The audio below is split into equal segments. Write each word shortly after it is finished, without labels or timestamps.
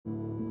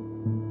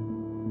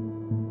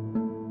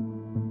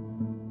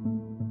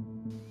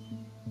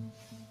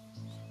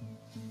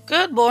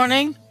Good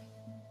morning.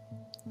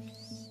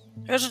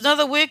 Here's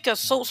another week of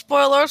soap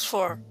spoilers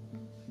for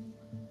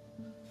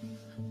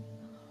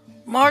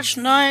March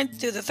 9th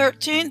through the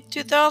 13th,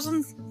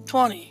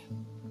 2020.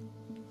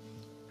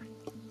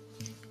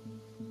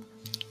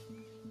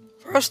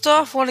 First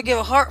off, I want to give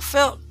a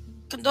heartfelt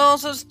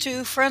condolences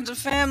to friends and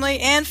family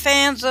and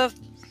fans of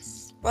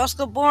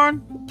Roscoe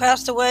Bourne, who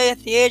passed away at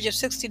the age of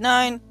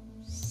 69.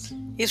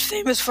 He's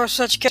famous for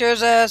such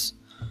characters as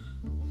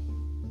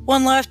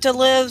One Life to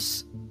Live,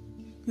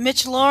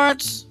 Mitch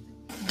Lawrence,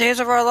 Days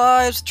of Our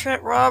Lives,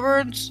 Trent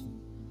Roberts,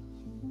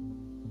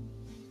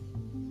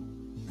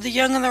 The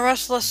Young and the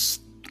Restless,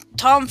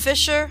 Tom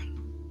Fisher,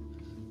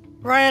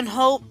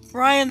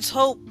 Ryan's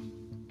Hope,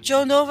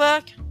 Joe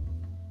Novak,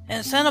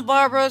 and Santa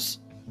Barbara's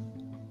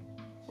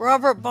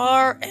Robert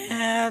Barr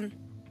and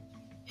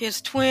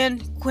his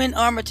twin, Quinn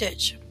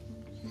Armitage.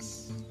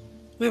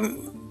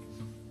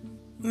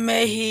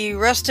 May he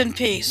rest in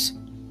peace.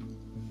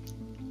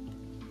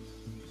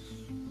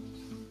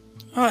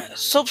 Alright,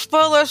 soap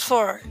spoilers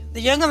for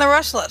The Young and the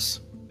Restless.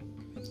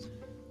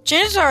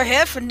 Changes are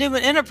ahead for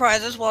Newman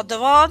Enterprises while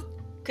Devon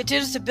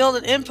continues to build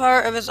an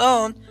empire of his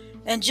own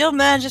and Jill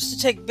manages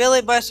to take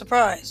Billy by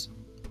surprise.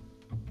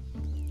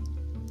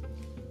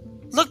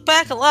 Look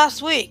back at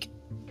last week.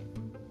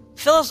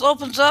 Phyllis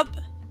opens up,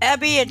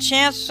 Abby and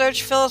Chance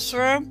search Phyllis'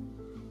 room,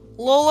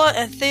 Lola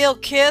and Theo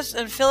kiss,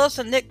 and Phyllis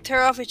and Nick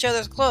tear off each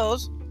other's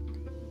clothes.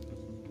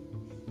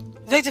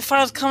 Victor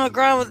finds common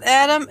ground with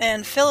Adam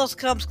and Phyllis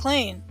comes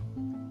clean.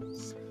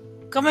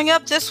 Coming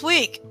up this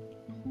week,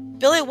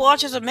 Billy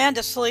watches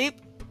Amanda sleep,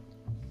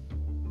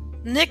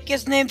 Nick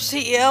gets named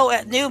CEO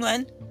at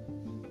Newman,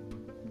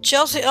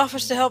 Chelsea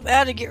offers to help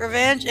Adam get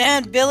revenge,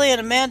 and Billy and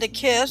Amanda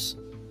kiss.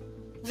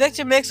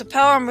 Victor makes a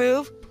power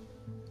move,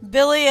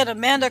 Billy and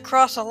Amanda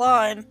cross a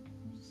line.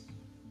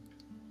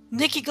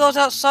 Nikki goes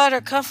outside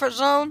her comfort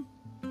zone,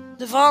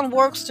 Devon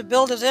works to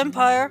build his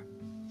empire,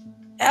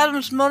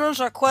 Adam's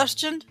motives are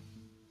questioned,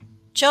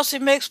 Chelsea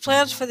makes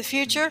plans for the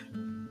future,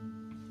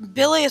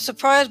 Billy is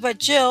surprised by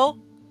Jill,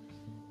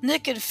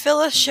 Nick and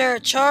Phyllis share a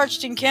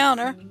charged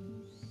encounter,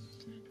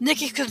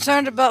 Nikki's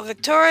concerned about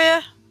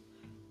Victoria,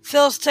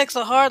 Phyllis takes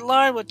a hard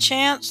line with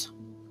Chance.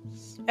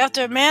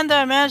 After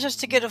Amanda manages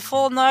to get a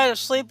full night of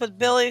sleep with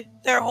Billy,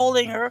 they're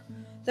holding her.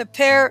 The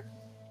pair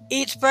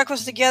eats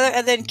breakfast together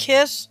and then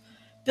kiss.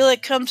 Billy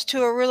comes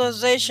to a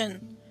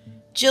realization.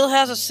 Jill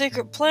has a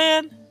secret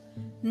plan.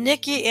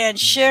 Nikki and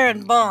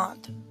Sharon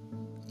bond.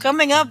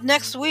 Coming up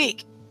next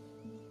week,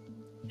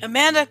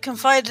 Amanda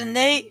confides in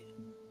Nate.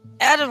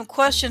 Adam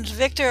questions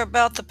Victor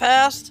about the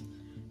past.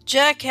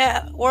 Jack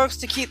works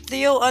to keep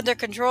Theo under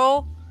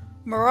control.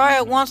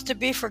 Mariah wants to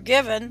be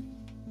forgiven.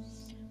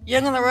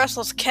 Young and the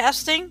Restless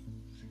casting.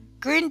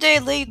 Green Day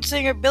lead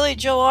singer Billy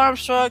Joe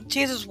Armstrong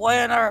teases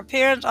YNR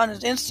appearance on his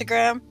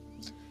Instagram.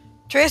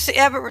 Tracy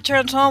Abbott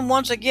returns home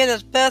once again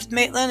as Beth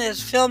Maitland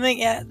is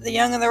filming at The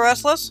Young and the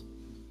Restless.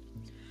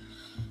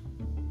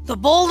 The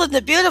Bold and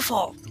the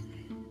Beautiful.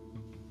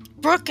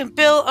 Brooke and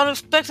Bill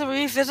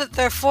unexpectedly revisit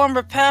their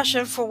former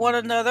passion for one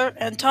another,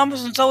 and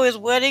Thomas and Zoe's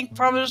wedding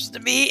promises to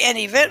be an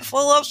event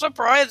full of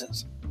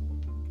surprises.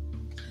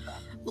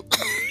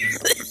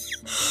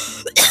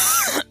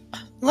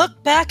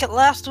 Look back at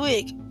last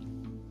week.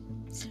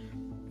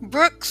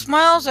 Brooke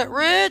smiles at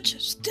Ridge.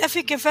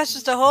 Steffi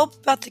confesses to Hope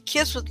about the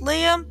kiss with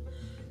Liam.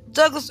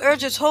 Douglas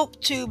urges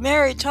Hope to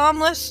marry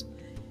Thomas.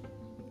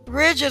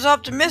 Ridge is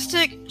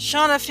optimistic.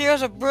 Shauna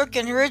fears a Brooke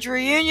and Ridge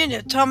reunion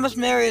if Thomas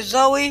marries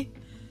Zoe.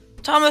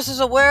 Thomas is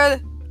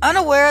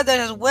unaware that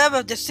his web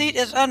of deceit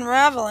is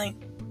unraveling.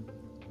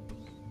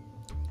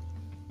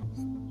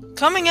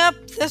 Coming up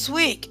this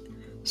week,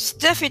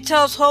 Steffi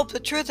tells Hope the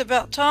truth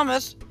about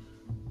Thomas.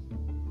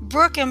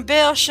 Brooke and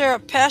Bill share a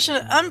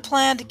passionate,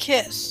 unplanned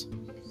kiss.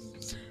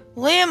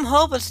 Liam,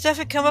 Hope, and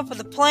Steffi come up with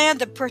a plan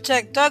to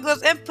protect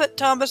Douglas and put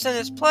Thomas in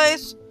his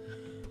place.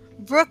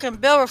 Brooke and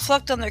Bill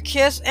reflect on their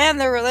kiss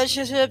and their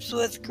relationships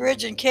with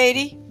Ridge and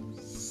Katie.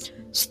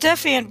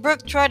 Steffi and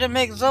Brooke try to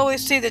make Zoe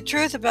see the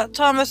truth about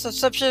Thomas'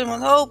 deception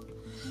with Hope.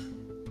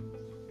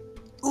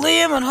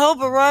 Liam and Hope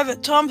arrive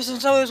at Thomas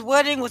and Zoe's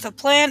wedding with a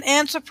plan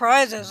and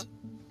surprises.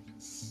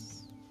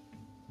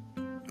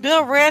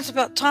 Bill rants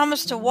about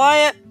Thomas to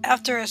Wyatt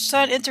after his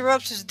son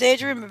interrupts his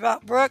daydream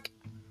about Brooke.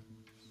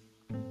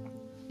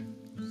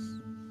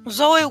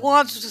 Zoe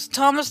wants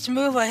Thomas to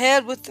move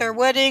ahead with their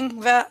wedding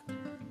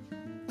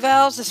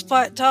vows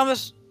despite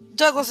Douglas's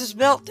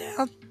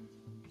meltdown.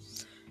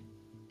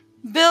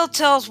 Bill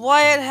tells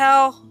Wyatt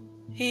how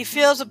he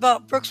feels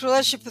about Brooke's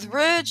relationship with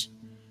Ridge.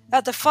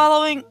 After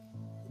following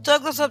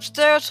Douglas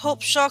upstairs,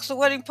 Hope shocks the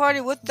wedding party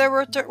with her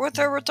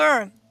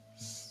return.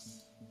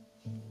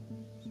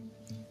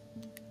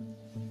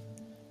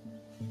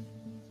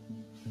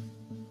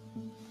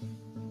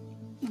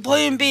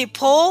 William B.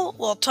 Pohl,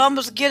 will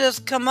Thomas get his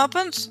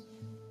comeuppance?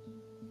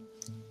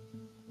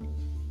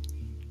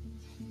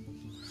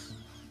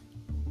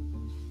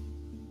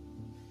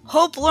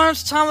 Hope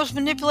learns Thomas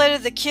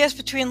manipulated the kiss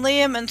between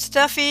Liam and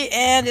Steffi,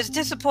 and is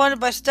disappointed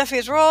by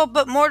Steffi's role,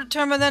 but more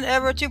determined than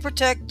ever to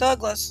protect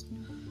Douglas.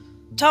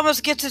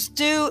 Thomas gets his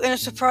due in a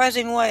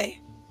surprising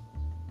way.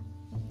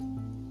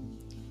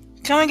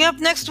 Coming up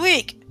next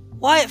week,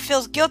 Wyatt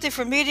feels guilty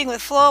for meeting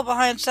with Flo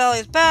behind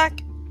Sally's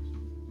back.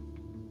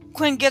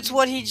 Quinn gets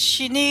what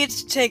she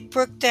needs to take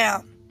Brooke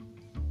down.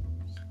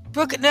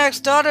 Brooke and Eric's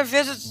daughter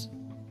visits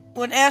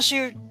when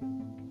Ashley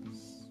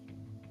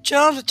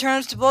Jones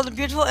returns to Bold and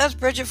Beautiful as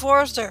Bridget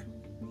Forrester.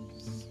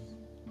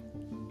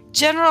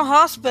 General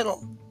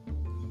Hospital.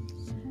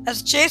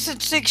 As Jason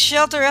seeks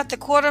shelter at the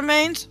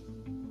Quartermaines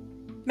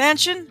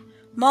mansion,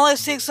 Molly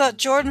seeks out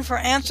Jordan for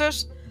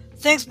answers.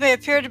 Things may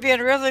appear to be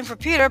unraveling for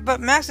Peter, but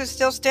Maxie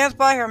still stands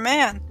by her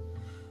man.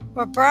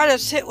 Where Brad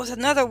is hit with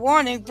another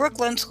warning,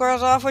 Brooklyn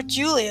squares off with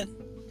Julian.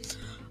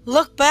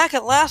 Look back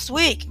at last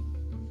week.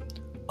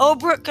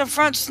 Obert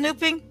confronts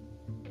snooping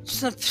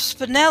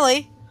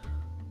Spinelli.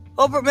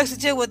 Obert makes a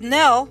deal with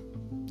Nell.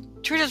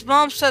 Trina's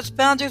mom sets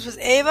boundaries with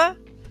Ava.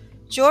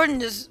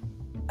 Jordan is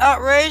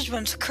outraged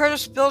when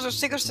Curtis spills her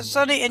secrets to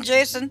Sonny and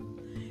Jason.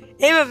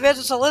 Ava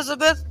visits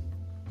Elizabeth.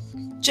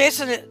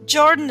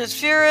 Jordan is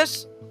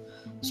furious.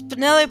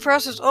 Spinelli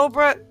presses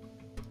Obert.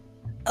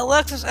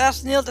 Alexis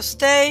asks Neil to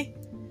stay.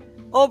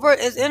 Obert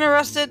is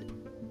interested.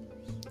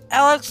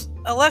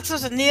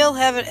 Alexis and Neil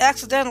have an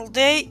accidental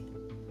date.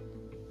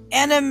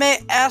 Anna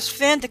asks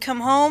Finn to come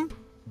home.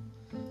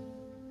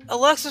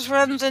 Alexis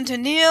runs into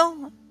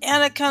Neil.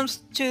 Anna corners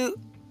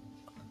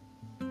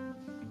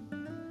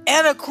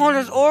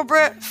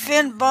Obert.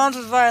 Finn bonds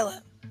with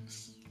Violet.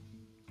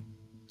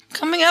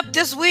 Coming up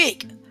this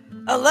week,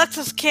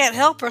 Alexis can't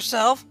help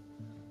herself.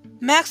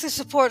 Maxie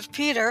supports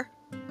Peter.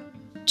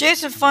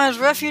 Jason finds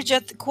refuge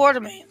at the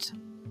Quartermaines.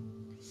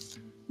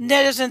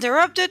 Ned is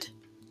interrupted.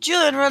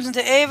 Julian runs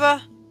into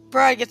Ava.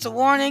 Brad gets a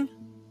warning.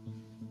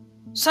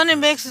 Sonny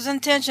makes his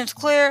intentions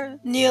clear.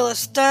 Neil is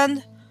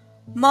stunned.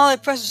 Molly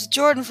presses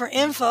Jordan for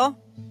info.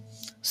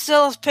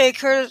 Stella pays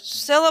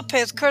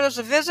Curtis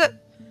a visit.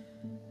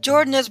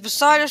 Jordan is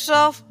beside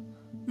herself.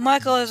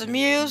 Michael is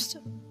amused.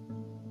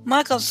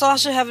 Michael and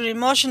Sasha have an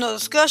emotional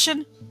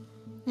discussion.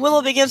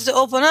 Willow begins to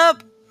open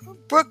up.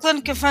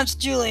 Brooklyn confronts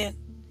Julian.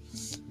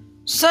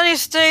 Sonny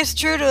stays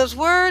true to his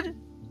word.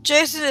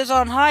 Jason is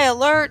on high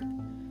alert.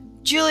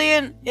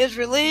 Julian is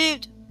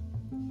relieved.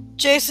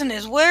 Jason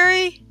is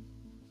wary.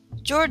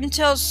 Jordan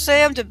tells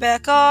Sam to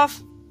back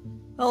off.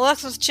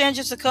 Alexis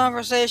changes the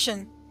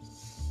conversation.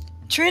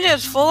 Trina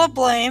is full of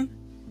blame.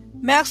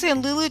 Maxie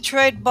and Lulu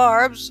trade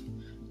barbs.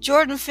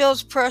 Jordan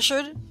feels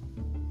pressured.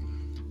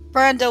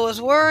 Brando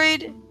is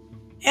worried.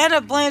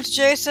 Anna blames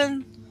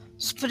Jason.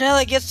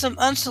 Spinelli gets some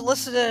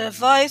unsolicited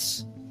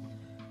advice.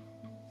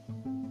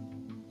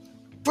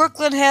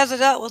 Brooklyn has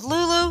it out with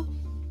Lulu.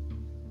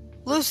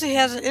 Lucy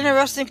has an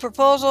interesting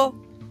proposal.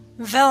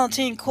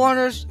 Valentine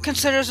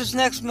considers his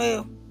next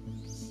move.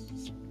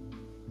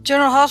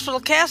 General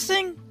Hospital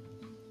casting.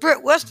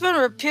 Britt Westman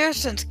appears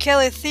since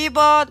Kelly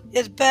Thiebaud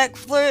is back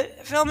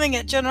filming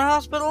at General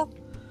Hospital.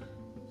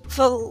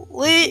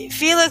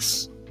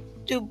 Felix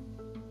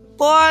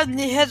Dubois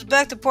heads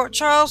back to Port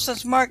Charles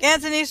since Mark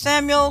Anthony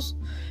Samuels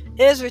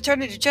is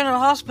returning to General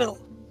Hospital.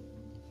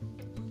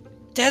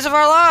 Days of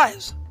Our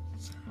Lives.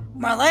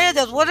 Marlena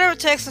does whatever it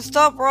takes to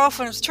stop Rolf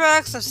in his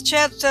tracks as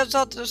Chad sets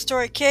out to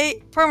destroy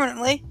Kate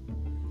permanently.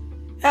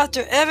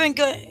 After Evan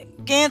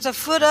gains a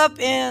foot up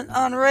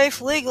on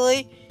Rafe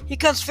legally, he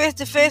comes face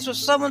to face with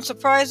someone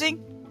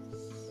surprising.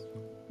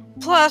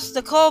 Plus,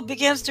 Nicole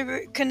begins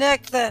to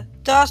connect the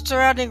dots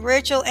surrounding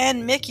Rachel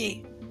and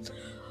Mickey.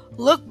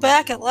 Look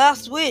back at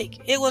last week.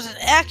 It was an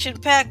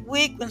action-packed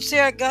week when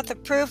Sarah got the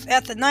proof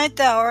at the 9th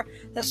hour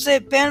that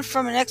saved Ben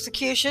from an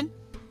execution.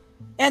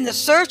 And the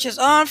search is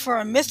on for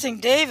a missing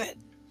David.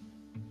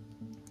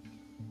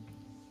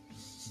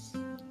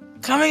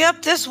 Coming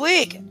up this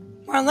week,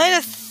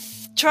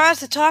 Marlena tries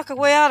to talk her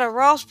way out of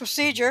Rolf's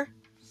procedure.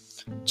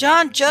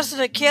 John, Justin,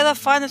 and Kayla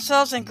find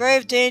themselves in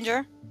grave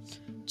danger.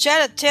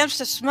 Chad attempts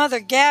to smother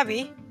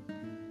Gabby.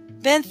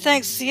 Ben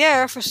thanks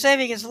Sierra for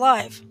saving his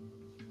life.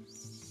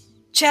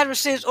 Chad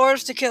receives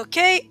orders to kill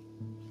Kate.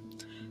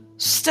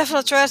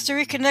 Stefano tries to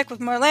reconnect with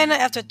Marlena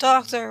after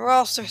Dr.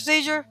 Rolf's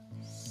procedure.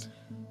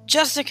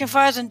 Justin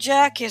confides in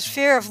Jack his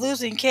fear of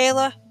losing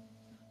Kayla.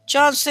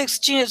 John seeks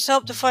Gina's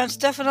help to find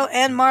Stefano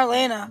and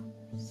Marlena.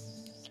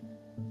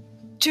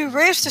 To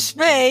Rafe's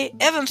dismay,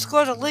 Evan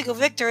scores a legal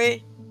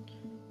victory.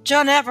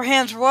 John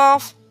apprehends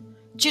Rolf.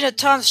 Gina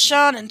taunts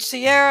Sean and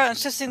Sierra,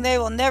 insisting they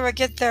will never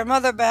get their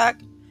mother back.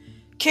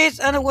 Kate's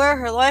unaware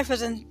her life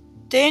is in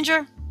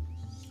danger.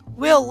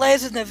 Will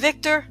lays into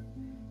Victor.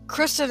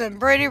 Kristen and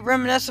Brady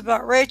reminisce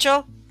about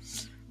Rachel.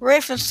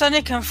 Rafe and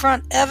Sonny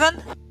confront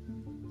Evan.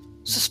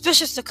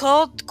 Suspicious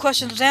Nicole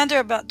questions Xander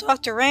about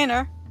Dr.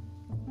 Rayner.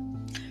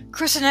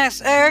 Kristen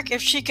asks Eric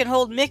if she can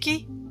hold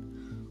Mickey.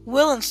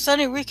 Will and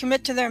Sonny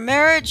recommit to their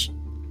marriage.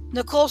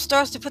 Nicole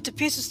starts to put the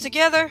pieces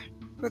together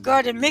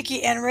regarding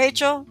Mickey and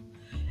Rachel.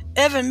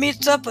 Evan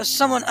meets up with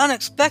someone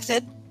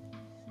unexpected.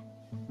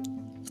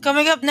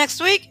 Coming up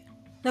next week,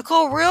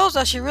 Nicole reels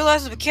as she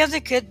realizes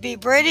Mackenzie could be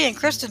Brady and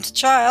Kristen's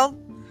child.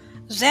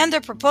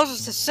 Xander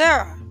proposes to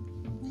Sarah.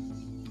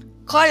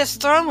 Clyde is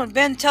thrown when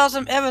Ben tells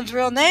him Evan's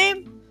real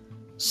name.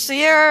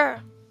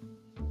 Sierra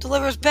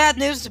delivers bad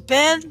news to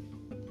Ben.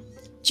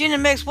 Gina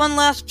makes one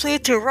last plea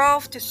to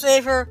Rolf to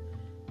save her.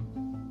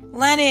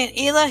 Lanny and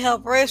Ela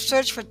help Rafe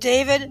search for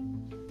David.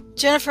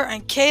 Jennifer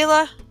and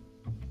Kayla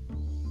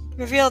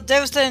reveal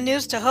devastating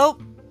news to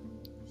Hope.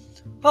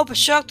 Hope is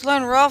shocked to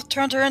learn Rolf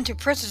turned her into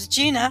Princess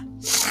Gina.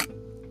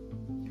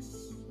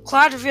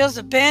 Clyde reveals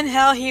to Ben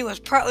how he was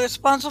partly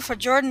responsible for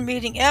Jordan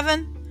meeting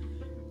Evan.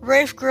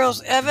 Rafe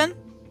grills Evan.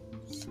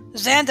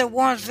 Xander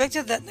warns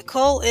Victor that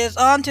Nicole is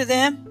on to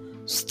them.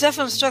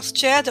 Stefan instructs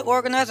Chad to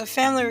organize a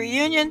family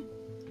reunion.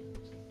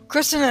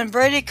 Kristen and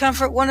Brady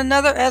comfort one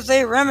another as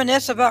they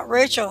reminisce about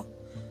Rachel.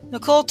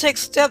 Nicole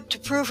takes steps to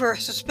prove her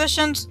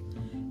suspicions.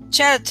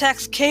 Chad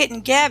attacks Kate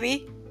and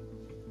Gabby.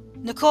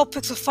 Nicole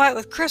picks a fight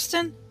with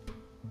Kristen.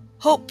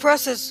 Hope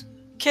presses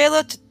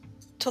Kayla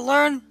to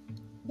learn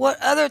what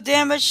other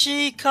damage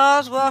she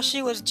caused while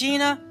she was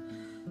Gina.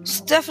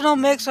 Stefano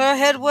makes her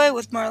headway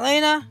with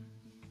Marlena.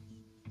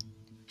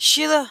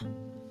 Sheila,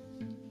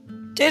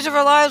 Days of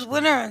Our Lives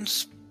winner in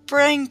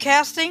spring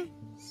casting.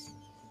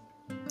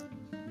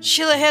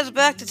 Sheila heads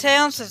back to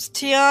town since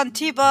Tion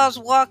T-Boz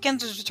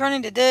Watkins is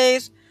returning to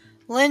Days.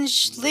 Li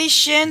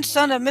Shin,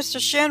 son of Mr.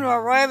 Shin, will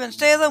arrive in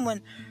Salem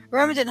when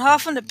Remington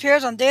Hoffman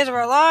appears on Days of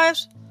Our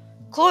Lives.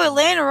 Chloe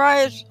Lane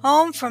arrives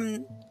home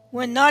from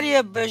when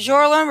Nadia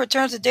Bajorlin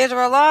returns to Days of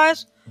Our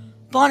Lives.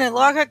 Bonnie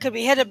Lockhart could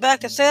be headed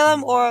back to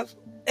Salem, or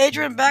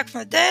Adrian back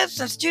from the dead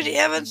since Judy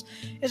Evans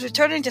is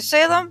returning to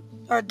Salem,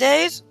 or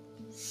Days.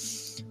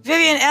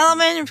 Vivian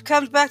Alleman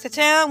comes back to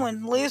town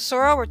when Lee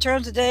Sorrell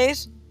returns to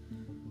Days.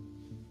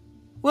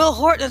 Will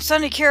Horton and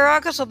Sonny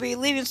Kiriakis will be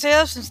leaving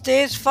Salem since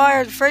Days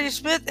fired Freddie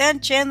Smith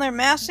and Chandler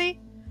Massey.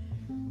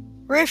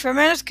 Rafe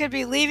Ramirez could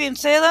be leaving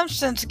Salem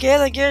since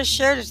Galen Gears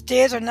shared his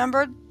days are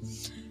numbered.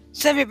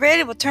 Sammy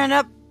Brady will turn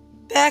up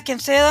back in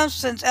Salem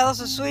since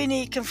Allison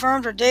Sweeney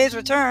confirmed her day's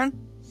return.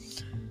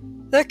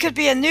 There could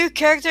be a new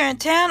character in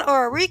town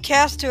or a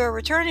recast to a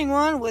returning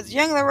one with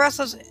young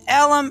Laressa's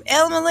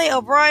Emily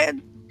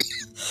O'Brien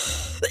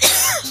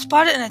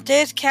spotted in a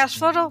Days cast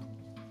photo.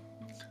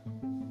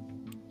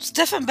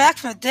 Stefan back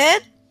from the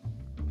dead?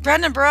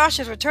 Brandon Barash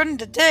is returning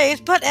to Days,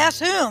 but as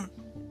whom?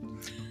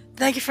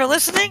 Thank you for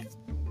listening.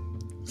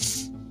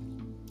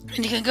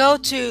 And you can go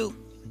to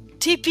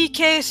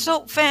TPK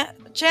Soap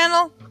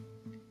channel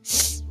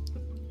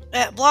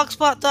at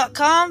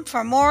blogspot.com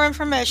for more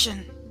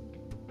information.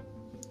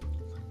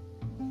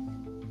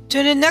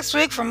 Tune in next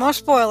week for more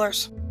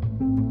spoilers.